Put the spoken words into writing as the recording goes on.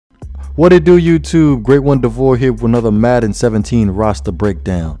What it do, YouTube? GreatOne DeVore here with another Madden 17 roster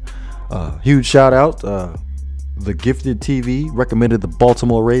breakdown. Huge shout out. The Gifted TV recommended the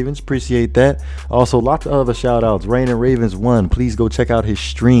Baltimore Ravens. Appreciate that. Also, lots of other shout outs. Rain and Ravens 1. Please go check out his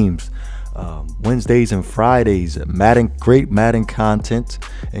streams. Wednesdays and Fridays. Great Madden content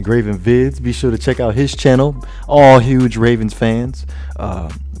and Graven vids. Be sure to check out his channel. All huge Ravens fans.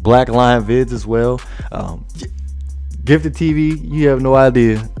 Black Lion vids as well. Gifted TV, you have no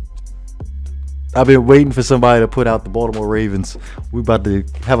idea. I've been waiting for somebody to put out the Baltimore Ravens. We're about to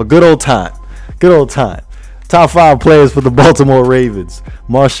have a good old time. Good old time. Top 5 players for the Baltimore Ravens.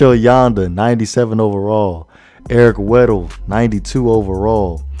 Marshall Yonder, 97 overall. Eric Weddle, 92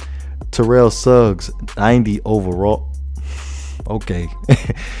 overall. Terrell Suggs, 90 overall. Okay.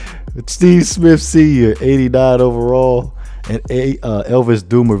 Steve Smith Sr., 89 overall. And Elvis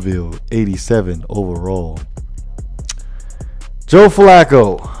Dumerville, 87 overall. Joe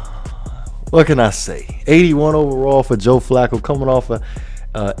Flacco. What can I say? 81 overall for Joe Flacco, coming off a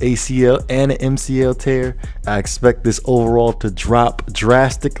ACL and an MCL tear. I expect this overall to drop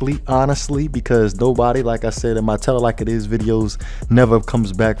drastically, honestly, because nobody, like I said in my Tell It Like It Is videos, never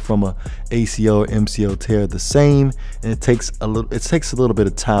comes back from a ACL or MCL tear the same, and it takes a little bit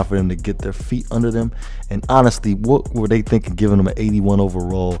of time for them to get their feet under them. And honestly, what were they thinking giving him an 81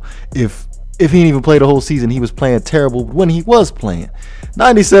 overall if he didn't even play the whole season? He was playing terrible when he was playing.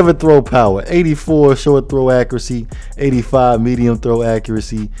 97 throw power, 84 short throw accuracy, 85 medium throw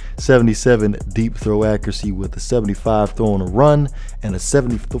accuracy, 77 deep throw accuracy with a 75 throw on a run and a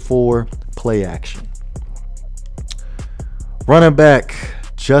 74 play action. Running back,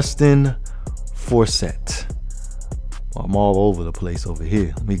 Justin Forsett. I'm all over the place over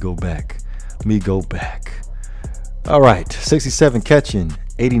here. Let me go back. All right, 67 catching,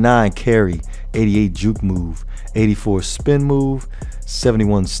 89 carry, 88 juke move, 84 spin move,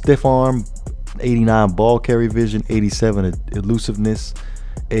 71 stiff arm, 89 ball carry vision, 87 elusiveness,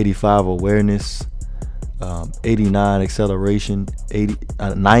 85 awareness, 89 acceleration,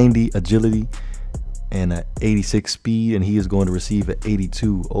 90 agility, and 86 speed, and he is going to receive an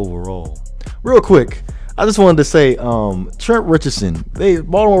 82 overall. Real quick, I just wanted to say, Trent Richardson.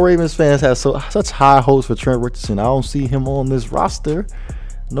 Baltimore Ravens fans have such high hopes for Trent Richardson. I don't see him on this roster.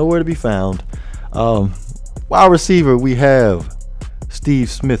 Nowhere to be found. Wide receiver, we have Steve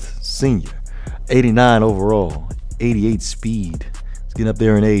Smith Sr., 89 overall, 88 speed. He's getting up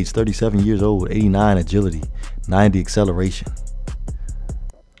there in age, 37 years old, 89 agility, 90 acceleration.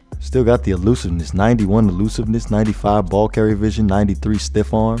 Still got the elusiveness, 91 elusiveness, 95 ball carry vision, 93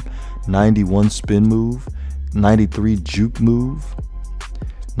 stiff arm, 91 spin move, 93 juke move,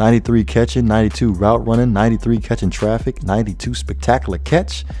 93 catching, 92 route running, 93 catching traffic, 92 spectacular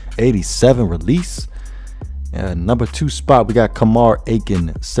catch, 87 release. Number 2 spot, we got Kamar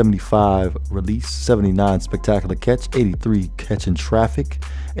Aiken, 75 release, 79 spectacular catch, 83 catching traffic,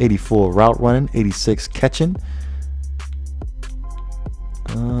 84 route running, 86 catching.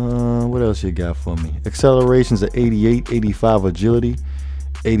 What else you got for me? Accelerations at 88, 85 agility,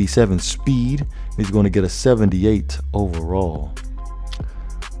 87 speed. He's going to get a 78 overall.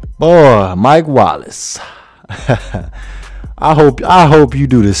 Boy, Mike Wallace. I hope you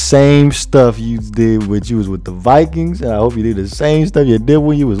do the same stuff you did when you was with the Vikings, and I hope you did the same stuff you did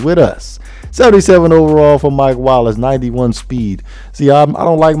when you was with us. 77 overall for Mike Wallace, 91 speed. See, I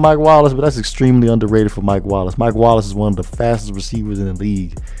don't like Mike Wallace, but that's extremely underrated for Mike Wallace. Mike Wallace is one of the fastest receivers in the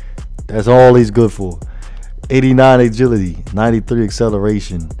league. That's all he's good for. 89 agility, 93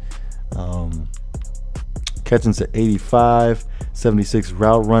 acceleration, catching to 85, 76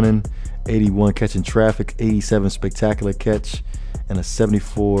 route running, 81 catching traffic, 87 spectacular catch, and a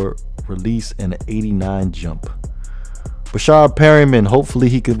 74 release and an 89 jump. Bashard Perryman, hopefully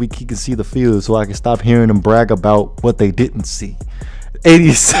he can see the field so I can stop hearing him brag about what they didn't see.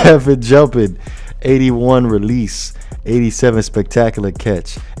 87 jumping, 81 release, 87 spectacular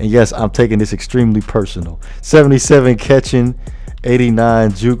catch. And yes, I'm taking this extremely personal. 77 catching,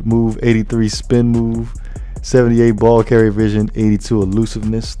 89 juke move, 83 spin move, 78 ball carry vision, 82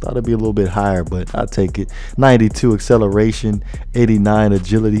 elusiveness. Thought it'd be a little bit higher, but I'll take it. 92 acceleration, 89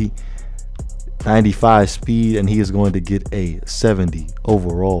 agility, 95 speed, and he is going to get a 70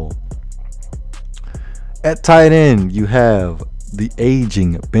 overall. At tight end, you have the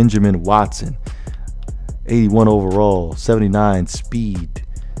aging Benjamin Watson, 81 overall, 79 speed,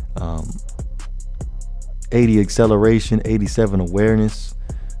 80 acceleration, 87 awareness.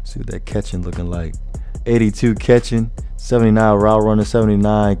 See what that catching looking like. 82 catching, 79 route runner,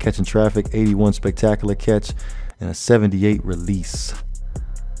 79 catching traffic, 81 spectacular catch, and a 78 release.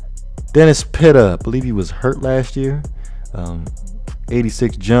 Dennis Pitta, I believe he was hurt last year.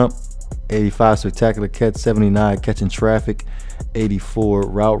 86 jump, 85 spectacular catch, 79 catching traffic, 84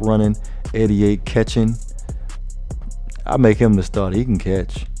 route running, 88 catching. I make him the starter. He can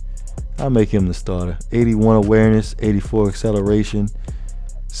catch. I make him the starter. 81 awareness, 84 acceleration,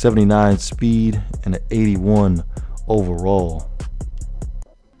 79 speed, and an 81 overall.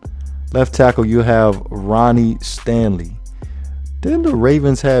 Left tackle, you have Ronnie Stanley. Didn't the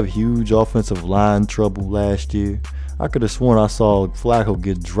Ravens have huge offensive line trouble last year? I could have sworn I saw Flacco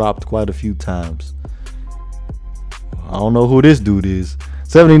get dropped quite a few times. I don't know who this dude is.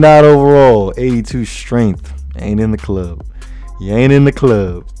 79 overall, 82 strength. Ain't in the club. You ain't in the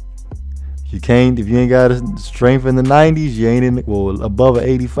club. If you ain't got a strength in the 90s, you ain't in the, well, above an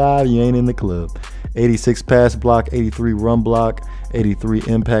 85, you ain't in the club. 86 pass block, 83 run block, 83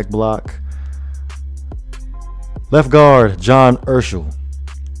 impact block. Left guard, John Urschel. Is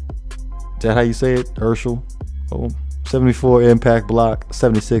that how you say it? Urschel? Oh, 74 impact block,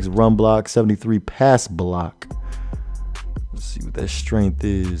 76 run block, 73 pass block. Let's see what that strength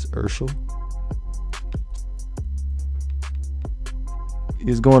is, Urschel.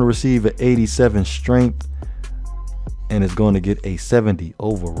 He's going to receive an 87 strength and is going to get a 70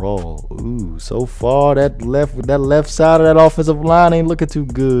 overall. Ooh, so far that left side of that offensive line ain't looking too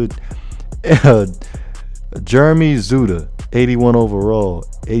good. Jeremy Zuda, 81 overall,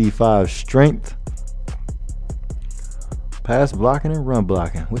 85 strength. Pass blocking and run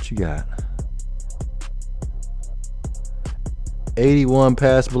blocking. What you got? 81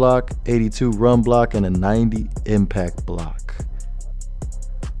 pass block, 82 run block, and a 90 impact block.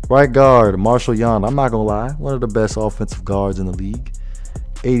 Right guard, Marshall Yanda. I'm not going to lie. One of the best offensive guards in the league.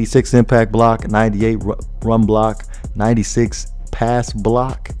 86 impact block, 98 run block, 96 pass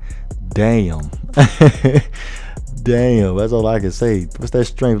block. Damn. Damn. That's all I can say. What's that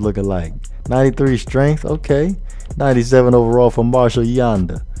strength looking like? 93 strength. Okay. 97 overall for Marshall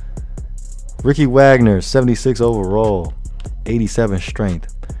Yanda. Ricky Wagner, 76 overall, 87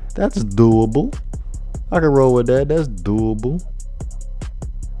 strength. That's doable. I can roll with that. That's doable.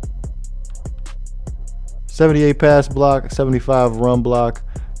 78 pass block, 75 run block,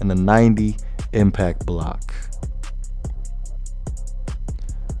 and a 90 impact block.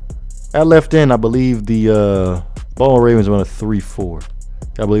 At left end, I believe the Baltimore Ravens run a 3-4.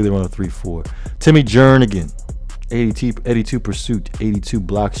 I believe they run a 3-4. Timmy Jernigan, 82 pursuit, 82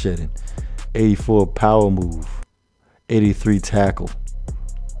 block shedding, 84 power move, 83 tackle.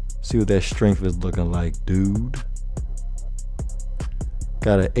 See what that strength is looking like, dude.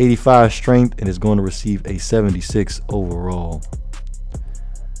 Got an 85 strength and is going to receive a 76 overall.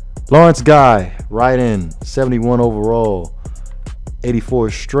 Lawrence Guy, right end, 71 overall, 84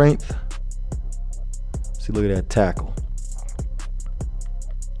 strength. See, look at that tackle.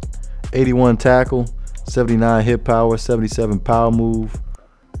 81 tackle, 79 hit power, 77 power move,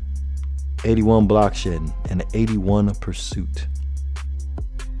 81 block shedding, and an 81 pursuit.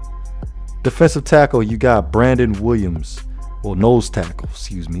 Defensive tackle, you got Brandon Williams. Well, nose tackle,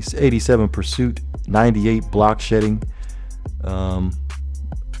 excuse me. 87 pursuit, 98 block shedding.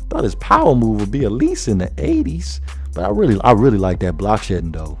 Thought his power move would be at least in the 80s, but I really like that block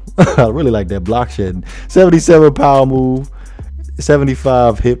shedding though. I really like that block shedding. 77 power move,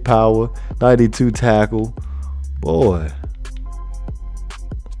 75 hit power, 92 tackle. Boy,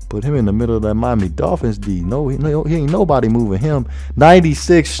 put him in the middle of that Miami Dolphins D. No, he ain't nobody moving him.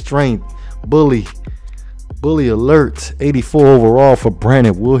 96 strength, bully alert. 84 overall for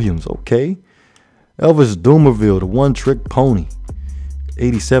Brandon Williams. Okay. Elvis Dumerville, the one trick pony.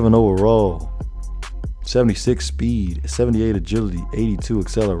 87 overall, 76 speed, 78 agility, 82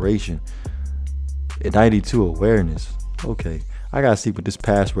 acceleration, and 92 awareness. Okay, I gotta see what this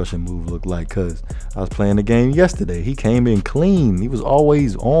pass rushing move looked like, because I was playing the game yesterday. He came in clean. He was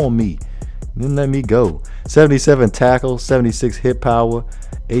always on me. Didn't let me go. 77 tackle, 76 hit power,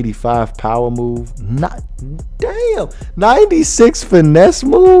 85 power move. Not damn. 96 finesse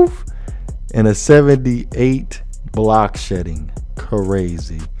move, and a 78 block shedding.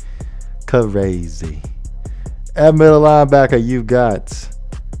 Crazy. At middle linebacker, you've got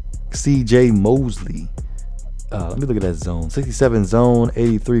CJ Mosley. Let me look at that zone. 67 zone,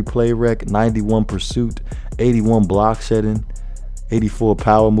 83 play rec, 91 pursuit, 81 block shedding, 84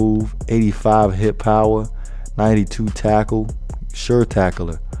 power move, 85 hit power, 92 tackle, sure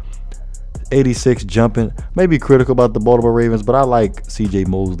tackler, 86 jumping. Maybe critical about the Baltimore Ravens, but I like CJ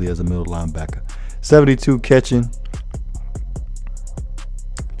Mosley as a middle linebacker. 72 catching,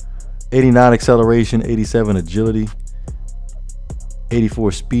 89 acceleration, 87 agility,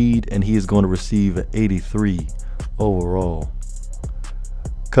 84 speed, and he is going to receive an 83 overall.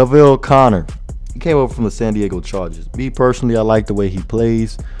 Kavil Connor, he came over from the San Diego Chargers. Me personally, I like the way he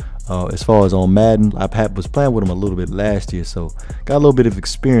plays. As far as on Madden, I was playing with him a little bit last year, so got a little bit of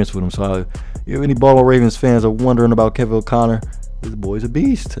experience with him. So if any Baltimore Ravens fans are wondering about Kevin O'Connor, this boy's a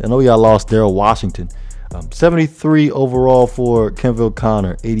beast. I know y'all lost Daryl Washington. 73 overall for Kevin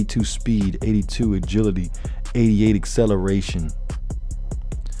O'Connor, 82 speed, 82 agility, 88 acceleration.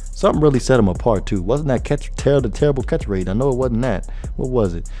 Something really set him apart too. Wasn't that terrible catch rate? I know it wasn't that. What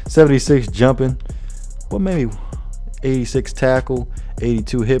was it? 76 jumping. What maybe 86 tackle,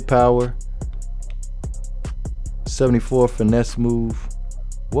 82 hit power, 74 finesse move.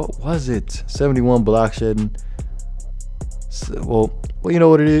 What was it? 71 block shedding. Well, you know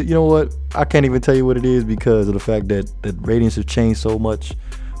what it is. You know what? I can't even tell you what it is because of the fact that the ratings have changed so much.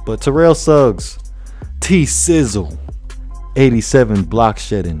 But Terrell Suggs, T Sizzle, 87 block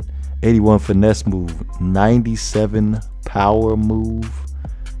shedding, 81 finesse move, 97 power move.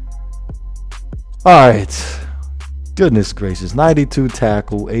 All right. Goodness gracious. 92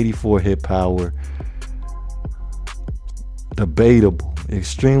 tackle, 84 hit power. Debatable.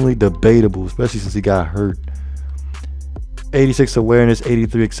 Extremely debatable, especially since he got hurt. 86 awareness,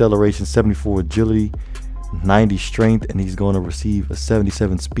 83 acceleration, 74 agility, 90 strength, and he's going to receive a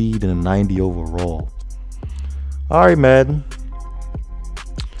 77 speed and a 90 overall. All right, Madden.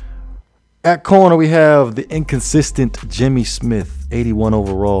 At corner, we have the inconsistent Jimmy Smith, 81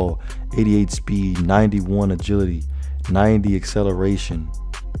 overall, 88 speed, 91 agility, 90 acceleration.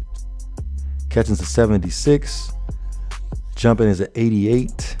 Catching's a 76. Jumping is an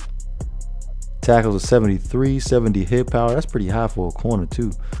 88. Tackles a 73, 70 hit power. That's pretty high for a corner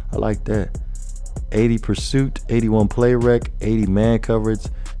too. I like that. 80 pursuit, 81 play rec, 80 man coverage,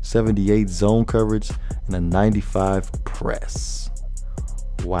 78 zone coverage, and a 95 press.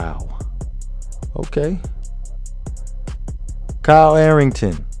 Wow. Okay. Kyle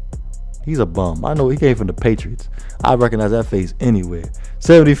Arrington. He's a bum. I know he came from the Patriots. I recognize that face anywhere.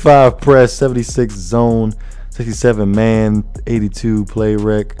 75 press, 76 zone, 67 man, 82 play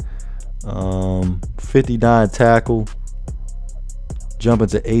rec. 59 tackle, jumping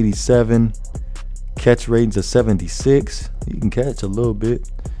to 87, catch ratings of 76. You can catch a little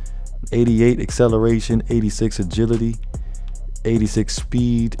bit. 88 acceleration, 86 agility, 86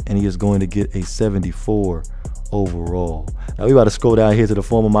 speed, and he is going to get a 74 overall. Now we about to scroll down here to the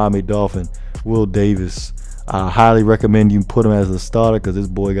former Miami Dolphin, Will Davis. I highly recommend you put him as a starter because this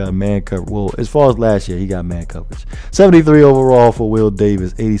boy got man coverage. Well, as far as last year, he got man coverage. 73 overall for Will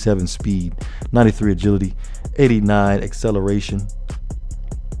Davis, 87 speed, 93 agility, 89 acceleration.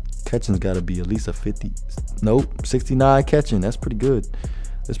 Catching's got to be at least a 50. Nope, 69 catching. That's pretty good.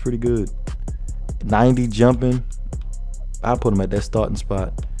 That's pretty good. 90 jumping. I put him at that starting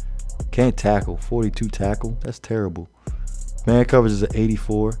spot. Can't tackle. 42 tackle. That's terrible. Man coverage is an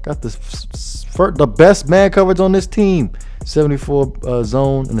 84. Got the best man coverage on this team. 74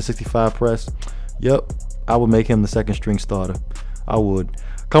 zone and a 65 press. Yep, I would make him the second string starter. I would.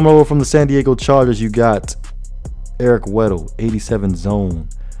 Coming over from the San Diego Chargers, you got Eric Weddle, 87 zone,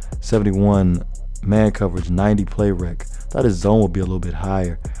 71 man coverage, 90 play rec. Thought his zone would be a little bit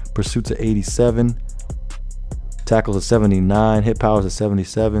higher. Pursuits at 87. Tackles at 79. Hit powers at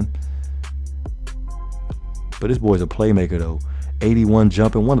 77. But this boy's a playmaker though. 81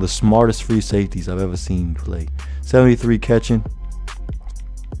 jumping, one of the smartest free safeties I've ever seen play. 73 catching.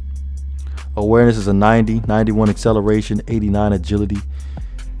 Awareness is a 90, 91 acceleration, 89 agility,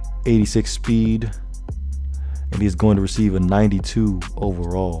 86 speed, and he's going to receive a 92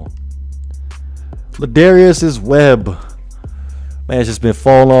 overall. Ladarius Webb, man, it's just been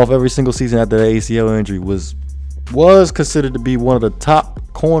falling off every single season after the ACL injury. Was considered to be one of the top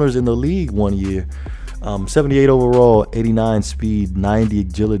corners in the league one year. 78 overall, 89 speed, 90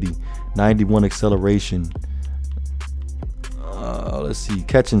 agility, 91 acceleration. Let's see,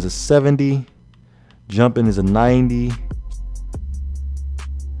 catching's a 70, jumping is a 90,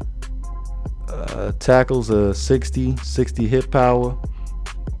 tackles a 60, 60 hit power,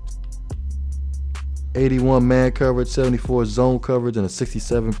 81 man coverage, 74 zone coverage, and a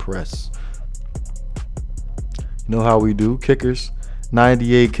 67 press. You know how we do. Kickers,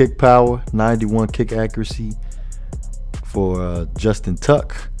 98 kick power, 91 kick accuracy for Justin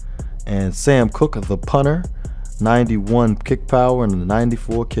Tuck. And Sam Cook, the punter, 91 kick power and a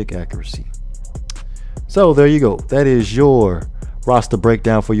 94 kick accuracy. So there you go. That is your roster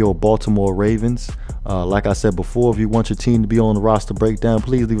breakdown for your Baltimore Ravens. Like I said before, if you want your team to be on the roster breakdown,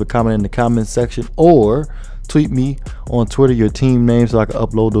 please leave a comment in the comment section or tweet me on Twitter your team name so I can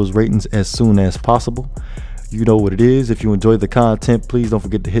upload those ratings as soon as possible. You know what it is. If you enjoyed the content, please don't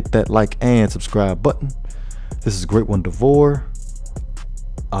forget to hit that like and subscribe button. This is GreatOne DeVore.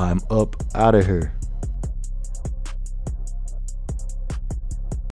 I'm up out of here.